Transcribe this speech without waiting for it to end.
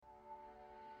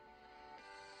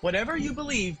Whatever you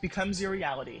believe becomes your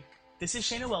reality. This is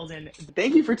Shayna Weldon.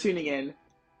 Thank you for tuning in.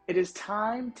 It is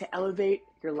time to elevate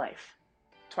your life.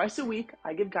 Twice a week,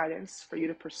 I give guidance for you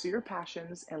to pursue your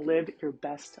passions and live your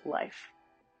best life.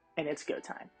 And it's go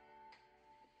time.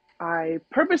 I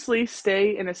purposely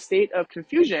stay in a state of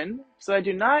confusion so I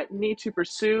do not need to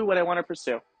pursue what I want to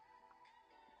pursue.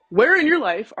 Where in your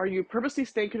life are you purposely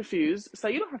staying confused so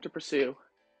you don't have to pursue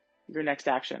your next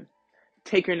action?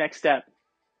 Take your next step.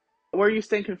 Where are you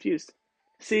staying confused?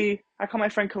 See, I call my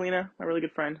friend Kalina, my really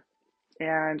good friend,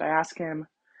 and I ask him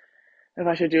if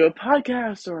I should do a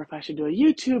podcast or if I should do a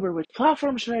YouTube or which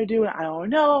platform should I do, and I don't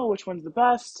know which one's the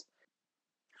best.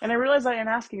 And I realized that in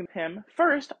asking him,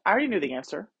 first, I already knew the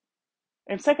answer,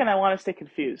 and second, I want to stay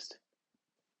confused.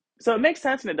 So it makes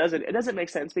sense and it doesn't. It doesn't make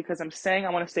sense because I'm saying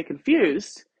I want to stay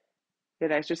confused,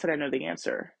 yet I just said I know the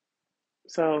answer.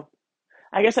 So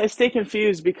I guess I stay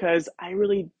confused because I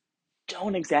really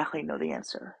don't exactly know the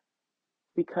answer,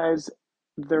 because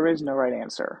there is no right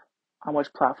answer on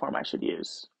which platform I should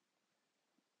use.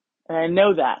 And I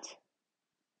know that.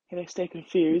 And I stay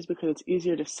confused because it's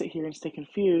easier to sit here and stay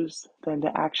confused than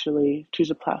to actually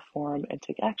choose a platform and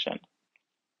take action.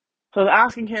 So I was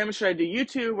asking him, should I do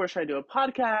YouTube or should I do a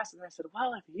podcast? And I said,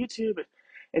 well, like YouTube,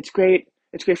 it's great.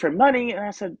 It's great for money. And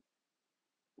I said,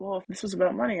 well, if this was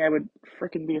about money, I would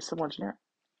freaking be a civil engineer.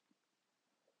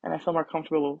 And I feel more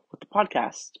comfortable with the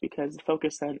podcast because the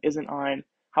focus then isn't on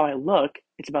how I look,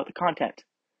 it's about the content.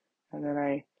 And then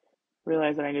I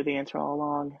realized that I knew the answer all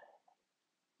along.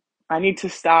 I need to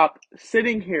stop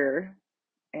sitting here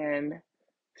and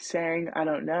saying I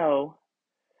don't know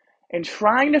and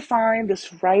trying to find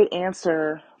this right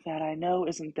answer that I know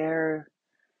isn't there.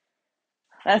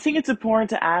 And I think it's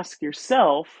important to ask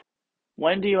yourself,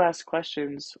 when do you ask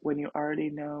questions when you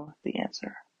already know the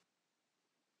answer?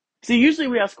 See, usually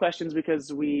we ask questions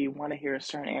because we want to hear a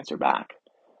certain answer back.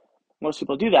 Most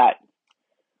people do that.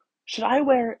 Should I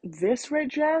wear this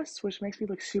red dress, which makes me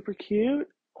look super cute,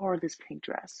 or this pink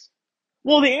dress?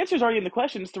 Well, the answer's already in the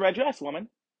question. It's the red dress, woman.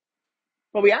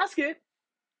 But we ask it.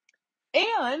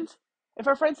 And if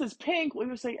our friend says pink, we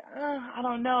would say, I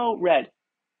don't know, red.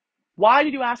 Why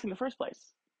did you ask in the first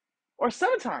place? Or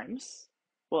sometimes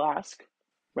we'll ask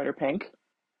red or pink,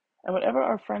 and whatever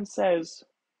our friend says,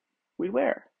 we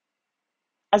wear.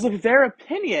 As if their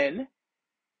opinion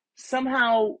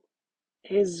somehow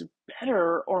is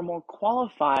better or more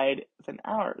qualified than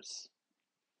ours.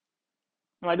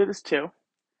 And I did this too,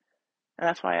 and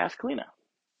that's why I asked Kalina.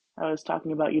 I was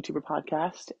talking about YouTuber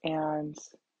podcast, and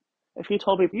if he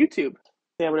told me YouTube,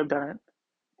 I would have done it.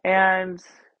 And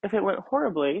if it went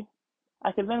horribly,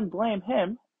 I could then blame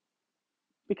him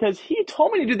because he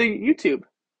told me to do the YouTube.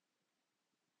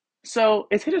 So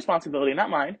it's his responsibility, not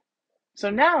mine. So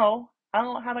now I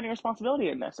don't have any responsibility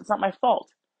in this. It's not my fault.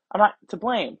 I'm not to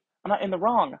blame. I'm not in the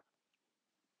wrong.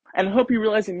 And I hope you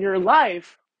realize in your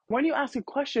life, when you ask a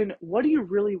question, what do you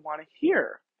really want to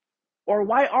hear? Or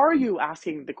why are you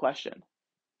asking the question?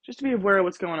 Just to be aware of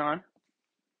what's going on.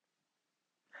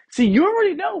 See, you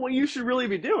already know what you should really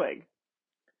be doing.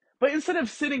 But instead of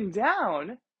sitting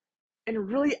down and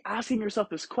really asking yourself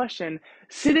this question,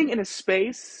 sitting in a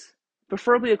space,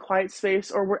 preferably a quiet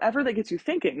space or wherever that gets you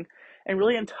thinking, and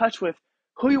really in touch with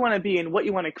who you want to be and what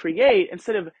you want to create,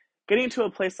 instead of getting into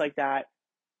a place like that,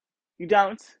 you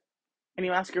don't, and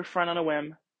you ask your friend on a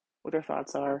whim what their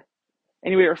thoughts are.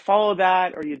 And you either follow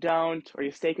that or you don't, or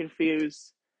you stay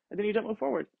confused, and then you don't move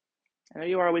forward. And there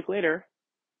you are a week later,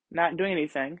 not doing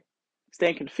anything,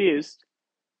 staying confused,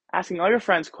 asking all your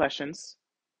friends questions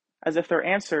as if their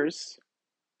answers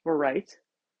were right,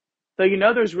 though you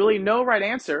know there's really no right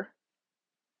answer.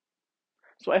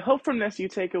 So I hope from this you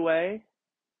take away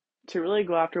to really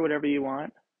go after whatever you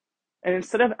want. And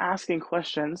instead of asking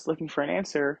questions, looking for an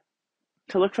answer,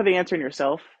 to look for the answer in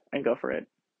yourself and go for it.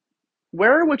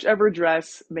 Wear whichever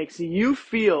dress makes you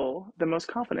feel the most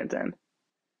confident in.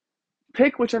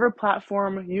 Pick whichever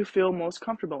platform you feel most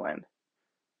comfortable in.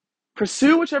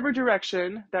 Pursue whichever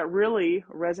direction that really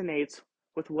resonates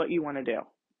with what you want to do.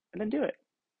 And then do it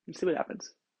and see what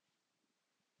happens.